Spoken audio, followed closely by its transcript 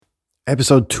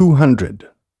Episode 200,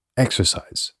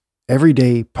 Exercise,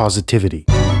 Everyday Positivity.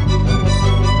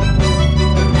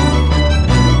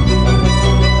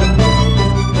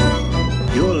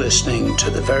 You're listening to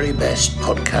the very best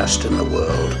podcast in the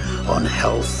world on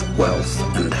health, wealth,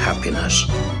 and happiness.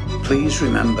 Please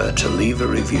remember to leave a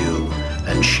review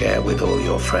and share with all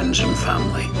your friends and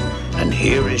family. And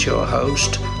here is your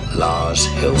host, Lars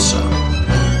Hilser.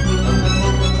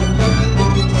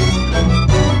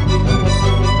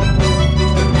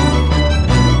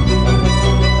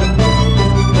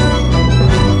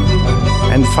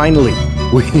 And finally,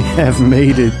 we have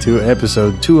made it to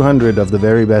episode 200 of the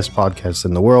very best podcast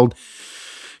in the world,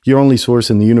 your only source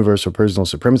in the universe for personal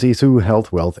supremacy through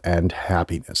health, wealth, and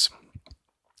happiness.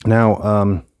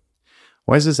 Now,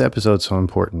 why is this episode so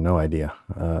important? No idea.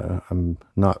 I'm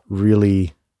not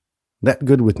really that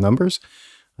good with numbers,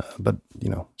 but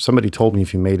somebody told me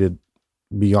if you made it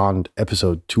beyond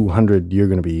episode 200, you're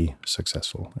going to be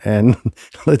successful. And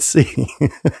let's see.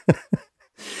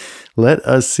 Let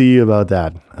us see about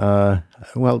that.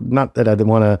 Well, not that I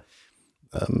want to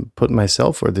put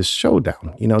myself or this show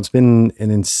down. It's been an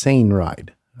insane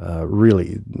ride,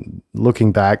 really.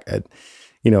 Looking back at,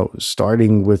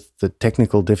 starting with the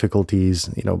technical difficulties,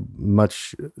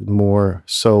 much more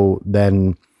so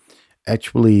than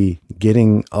actually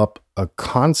getting up a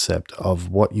concept of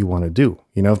what you want to do.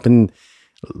 I've been,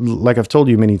 like I've told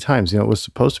you many times, it was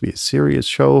supposed to be a serious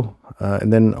show.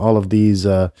 And then all of these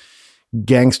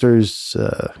gangsters,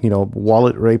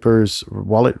 wallet rapists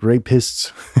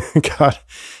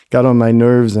got on my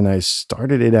nerves, and I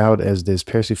started it out as this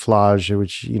persiflage,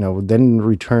 which, then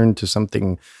returned to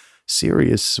something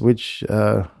serious, which,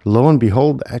 lo and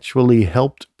behold, actually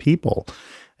helped people,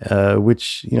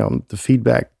 which, the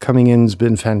feedback coming in has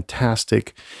been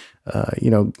fantastic.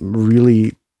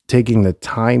 Really taking the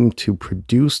time to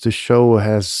produce the show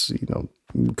has,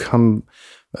 come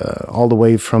all the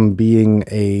way from being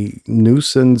a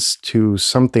nuisance to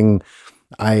something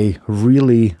I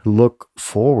really look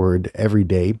forward to every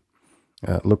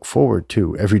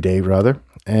day.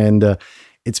 And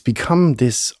it's become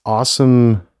this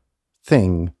awesome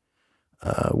thing,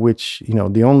 which,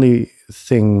 the only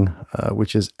thing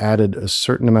which has added a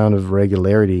certain amount of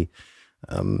regularity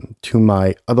to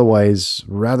my otherwise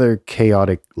rather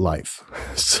chaotic life.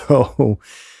 So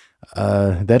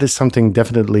that is something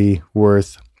definitely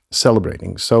worth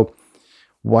celebrating. So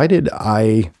why did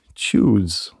I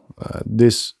choose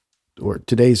this or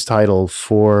today's title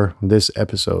for this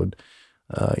episode?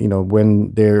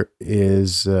 When there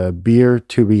is beer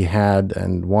to be had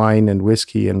and wine and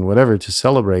whiskey and whatever to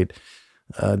celebrate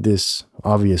this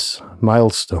obvious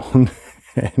milestone.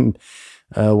 And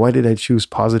why did I choose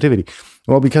positivity?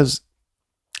 Well, because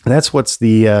that's what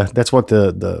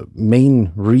the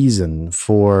main reason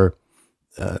for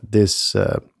this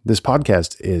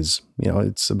podcast is.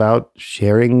 It's about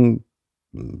sharing,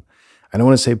 I don't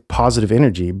want to say positive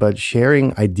energy, but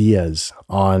sharing ideas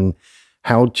on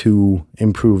how to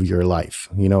improve your life.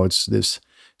 It's this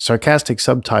sarcastic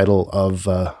subtitle of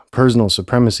personal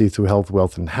supremacy through health,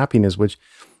 wealth, and happiness, which,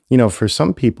 for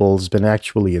some people has been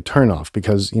actually a turnoff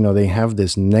because, they have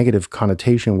this negative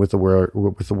connotation with the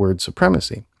word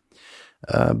supremacy.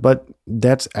 But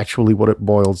that's actually what it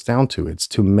boils down to. It's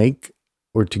to make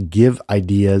or to give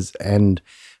ideas and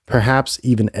perhaps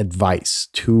even advice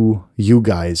to you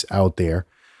guys out there,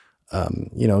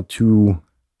 to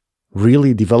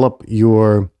really develop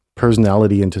your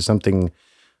personality into something,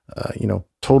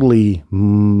 totally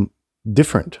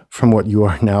different from what you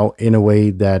are now, in a way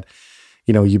that,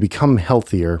 you become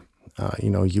healthier,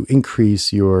 you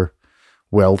increase your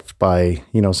wealth by,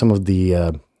 some of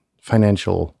the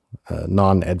financial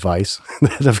non-advice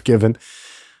that I've given,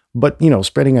 but,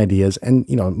 spreading ideas and,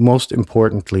 most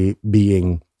importantly,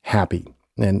 being happy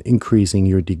and increasing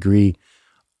your degree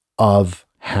of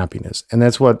happiness. And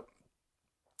that's what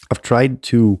I've tried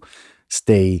to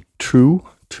stay true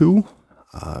to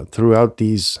throughout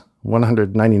these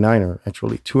 199 or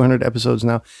actually 200 episodes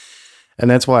now. And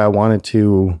that's why I wanted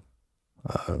to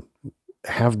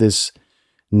have this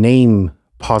name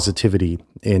positivity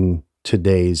in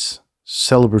today's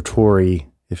celebratory,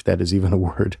 if that is even a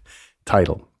word,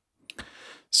 title.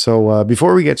 So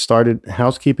before we get started,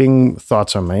 housekeeping,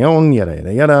 thoughts on my own, yada,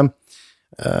 yada, yada.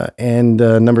 And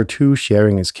number 2,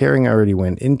 sharing is caring. I already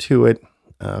went into it.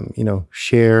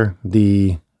 Share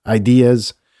the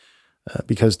ideas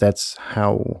because that's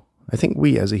how I think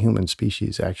we as a human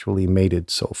species actually made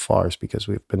it so far, is because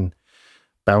we've been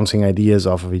bouncing ideas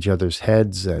off of each other's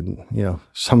heads, and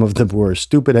some of them were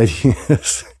stupid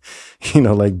ideas.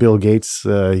 Like Bill Gates,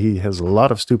 he has a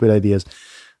lot of stupid ideas,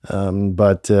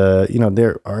 but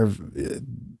there are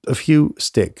a few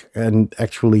stick and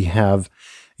actually have,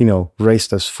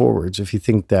 raced us forwards. If you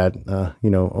think that,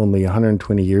 only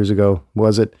 120 years ago,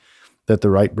 was it, that the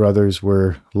Wright brothers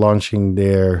were launching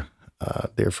their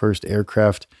first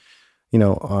aircraft,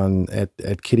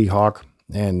 at Kitty Hawk,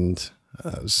 and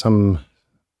some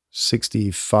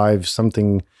 65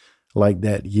 something like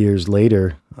that years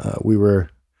later, we were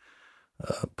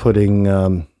putting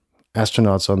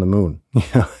astronauts on the moon,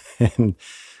 and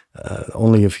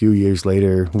only a few years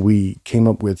later, we came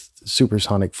up with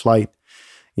supersonic flight,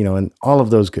 and all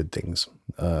of those good things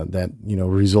that,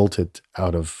 resulted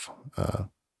out of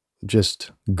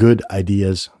just good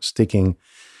ideas sticking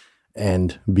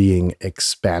and being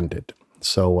expanded.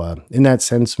 So in that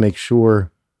sense, make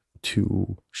sure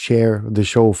to share the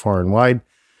show far and wide,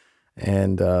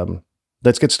 and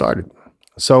let's get started.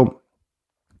 So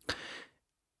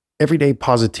everyday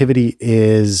positivity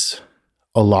is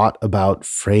a lot about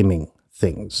framing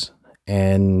things,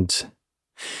 and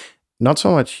not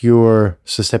so much your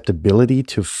susceptibility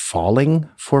to falling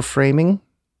for framing,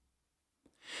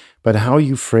 but how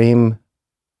you frame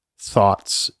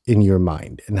thoughts in your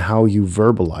mind and how you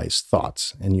verbalize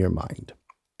thoughts in your mind.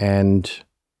 And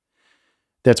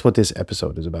that's what this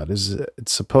episode is about. It's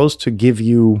supposed to give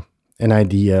you an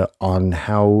idea on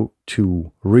how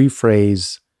to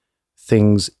rephrase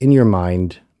things in your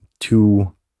mind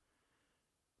to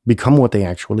become what they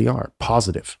actually are,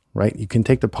 positive, right? You can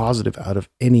take the positive out of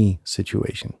any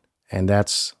situation. And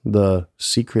that's the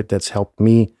secret that's helped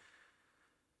me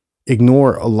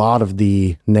ignore a lot of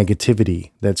the negativity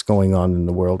that's going on in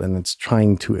the world and it's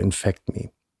trying to infect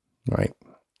me, right?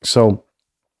 So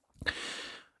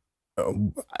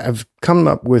I've come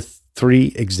up with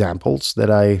 3 examples that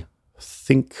I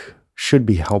think should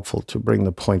be helpful to bring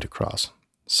the point across.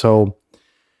 So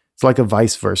it's like a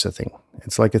vice versa thing.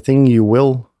 It's like a thing you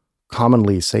will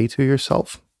commonly say to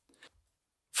yourself,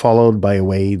 followed by a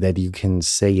way that you can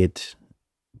say it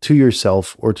to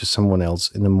yourself or to someone else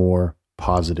in a more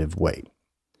positive way.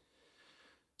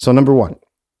 So number 1,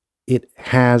 it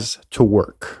has to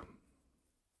work.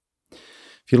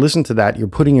 If you listen to that, you're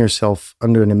putting yourself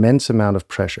under an immense amount of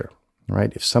pressure,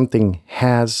 right? If something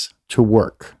has to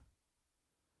work,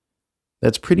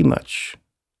 that's pretty much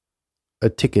a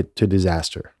ticket to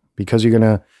disaster because you're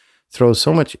going to throw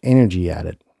so much energy at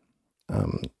it.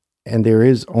 And there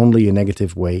is only a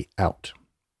negative way out.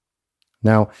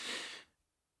 Now,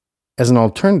 as an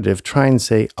alternative, try and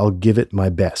say, I'll give it my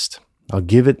best. I'll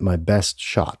give it my best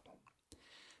shot.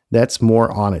 That's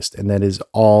more honest, and that is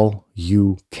all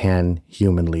you can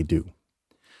humanly do.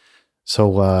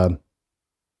 So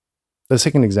the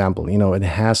second example, it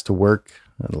has to work,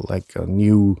 like a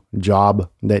new job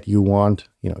that you want.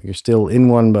 You're still in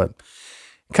one, but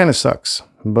it kind of sucks.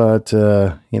 But,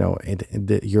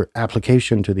 your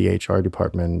application to the HR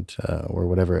department or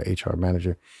whatever HR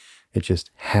manager, it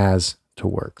just has to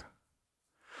work.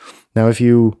 Now, if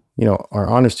you are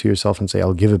honest to yourself and say,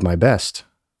 I'll give it my best,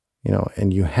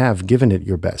 and you have given it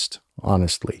your best,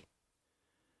 honestly,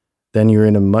 then you're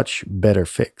in a much better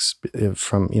fix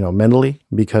from, mentally,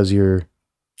 because you're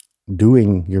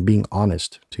being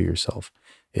honest to yourself.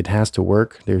 It has to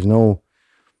work. There's no,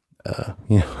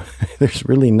 there's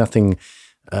really nothing,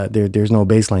 there's no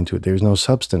baseline to it. There's no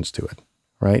substance to it,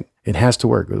 right? It has to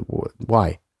work.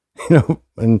 Why?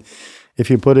 And if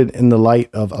you put it in the light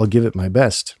of, I'll give it my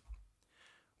best,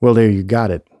 well, there you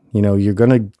got it. You're going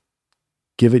to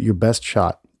give it your best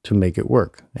shot to make it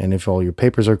work. And if all your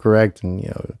papers are correct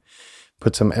and,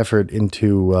 put some effort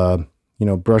into,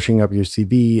 brushing up your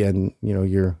CV and,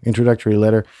 your introductory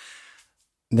letter,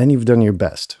 then you've done your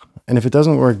best. And if it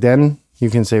doesn't work, then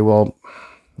you can say, well,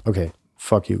 okay,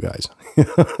 fuck you guys.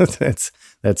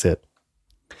 That's it.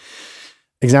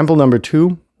 Example number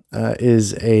 2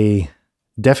 is a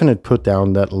definite put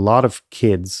down that a lot of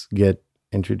kids get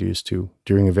introduced to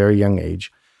during a very young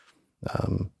age,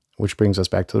 which brings us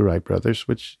back to the Wright brothers,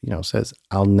 which, says,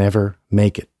 I'll never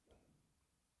make it.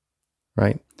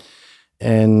 Right?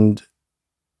 And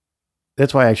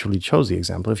that's why I actually chose the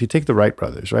example. If you take the Wright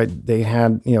brothers, right, they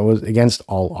had, it was against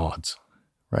all odds,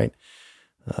 right?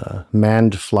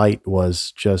 Manned flight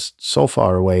was just so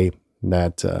far away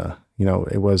that,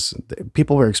 it was,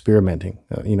 people were experimenting,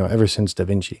 ever since Da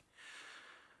Vinci.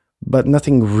 But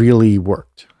nothing really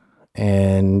worked.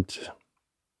 And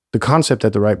the concept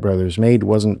that the Wright brothers made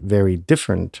wasn't very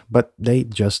different, but they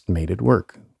just made it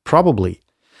work. Probably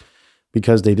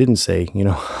because they didn't say,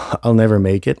 I'll never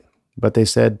make it, but they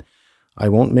said, I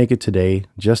won't make it today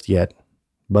just yet,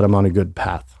 but I'm on a good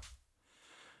path.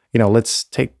 Let's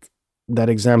take that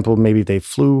example. Maybe they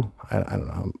flew. I don't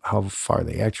know how far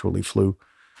they actually flew.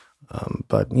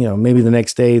 But, maybe the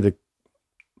next day the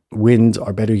winds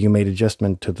are better. You made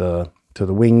adjustment to the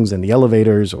wings and the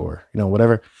elevators, or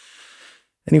whatever,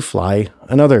 and you fly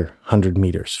another 100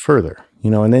 meters further.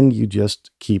 And then you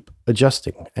just keep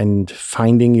adjusting, and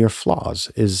finding your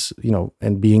flaws is,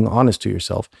 and being honest to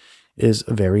yourself is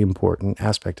a very important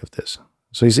aspect of this.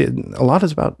 So you see,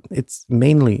 it's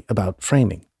mainly about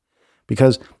framing,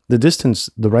 because the distance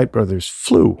the Wright brothers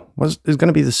flew is going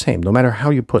to be the same, no matter how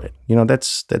you put it.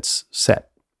 That's set.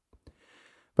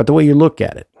 But the way you look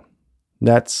at it,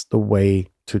 that's the way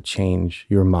to change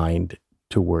your mind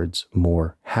towards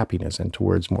more happiness and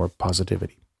towards more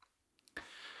positivity.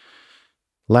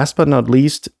 Last but not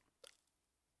least,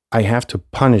 I have to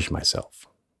punish myself.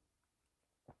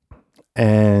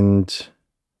 And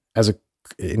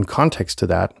in context to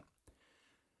that,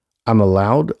 I'm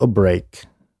allowed a break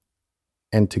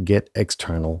and to get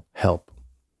external help.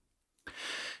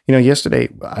 Yesterday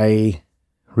I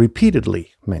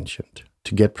repeatedly mentioned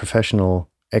to get professional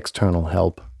external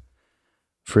help,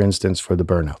 for instance, for the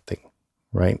burnout thing,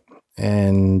 right?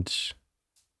 And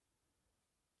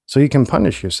so you can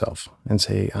punish yourself and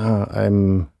say,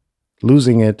 I'm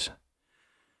losing it,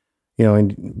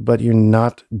 but you're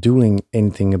not doing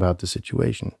anything about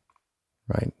the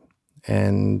right?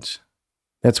 And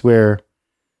that's where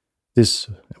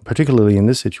particularly in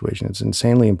this situation, it's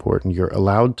insanely important. You're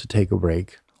allowed to take a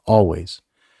break always,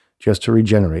 just to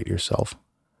regenerate yourself.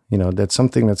 That's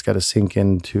something that's got to sink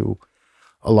into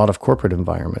a lot of corporate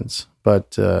environments.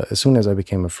 But as soon as I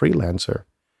became a freelancer,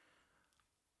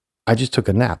 I just took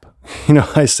a nap.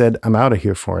 I said, I'm out of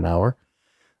here for an hour.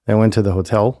 I went to the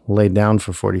hotel, laid down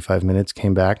for 45 minutes,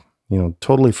 came back,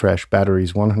 totally fresh,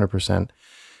 batteries 100%.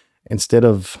 Instead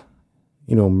of,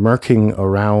 murking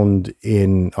around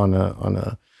on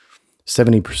a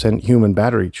 70% human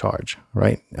battery charge,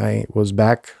 right? I was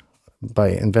back by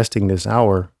investing this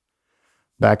hour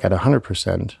back at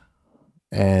 100%,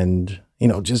 and,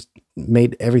 just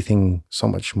made everything so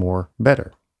much more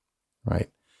better, right?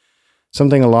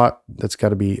 Something a lot that's got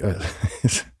to be,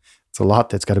 it's a lot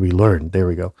that's got to be learned. There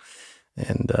we go.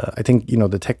 And I think,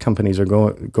 the tech companies are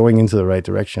going into the right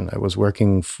direction. I was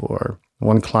working for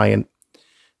one client,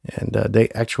 and they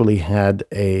actually had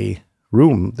a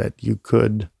room that you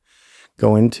could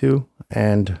go into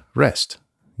and rest,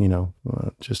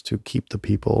 just to keep the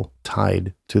people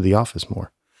tied to the office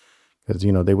more. Because,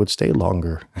 they would stay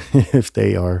longer if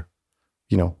they are,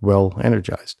 well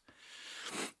energized.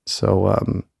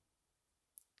 So,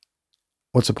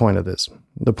 what's the point of this?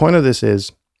 The point of this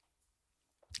is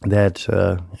that,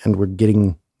 and we're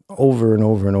getting over and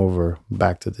over and over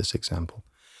back to this example.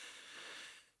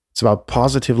 It's about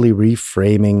positively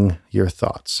reframing your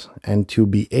thoughts. And to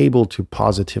be able to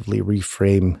positively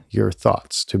reframe your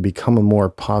thoughts, to become a more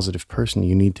positive person,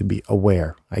 you need to be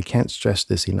aware. I can't stress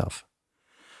this enough.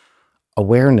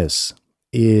 Awareness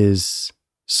is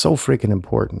so freaking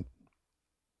important,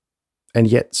 and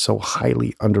yet so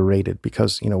highly underrated,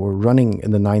 because, we're running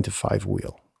in the 9-to-5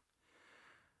 wheel.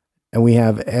 And we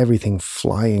have everything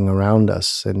flying around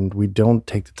us, and we don't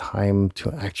take the time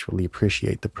to actually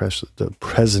appreciate the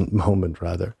present moment,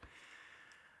 rather.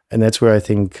 And that's where I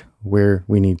think where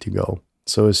we need to go.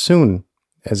 So as soon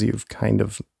as you've kind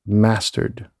of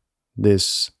mastered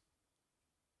this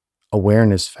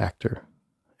awareness factor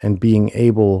and being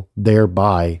able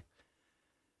thereby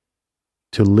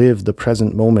to live the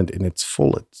present moment in its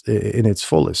fullest,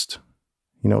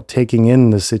 taking in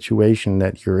the situation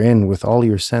that you're in with all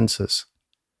your senses,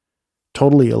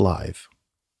 totally alive,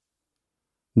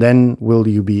 then will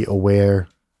you be aware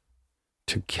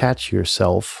to catch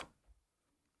yourself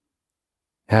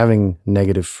having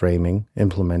negative framing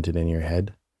implemented in your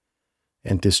head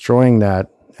and destroying that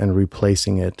and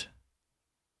replacing it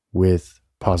with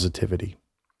positivity.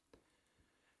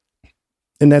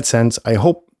 In that sense, I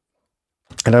hope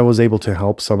that I was able to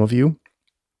help some of you,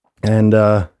 and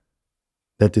that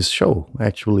this show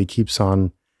actually keeps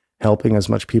on helping as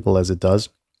much people as it does.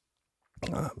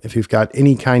 If you've got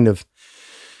any kind of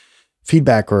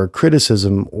feedback or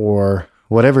criticism or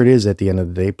whatever it is at the end of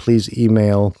the day, please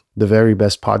email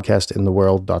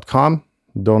theverybestpodcastintheworld.com.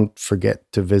 Don't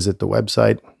forget to visit the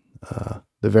website,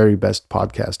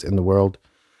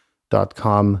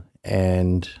 theverybestpodcastintheworld.com,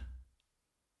 and,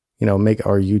 make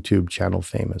our YouTube channel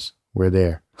famous. We're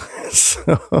there.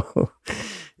 So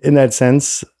in that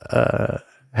sense,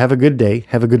 have a good day.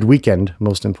 Have a good weekend,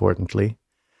 most importantly.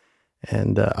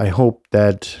 And I hope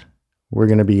that we're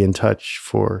going to be in touch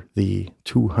for the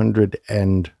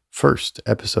 201st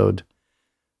episode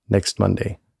next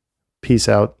Monday. Peace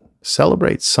out.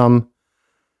 Celebrate some,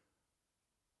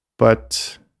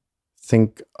 but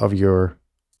think of your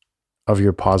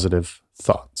positive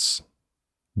thoughts.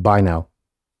 Bye now.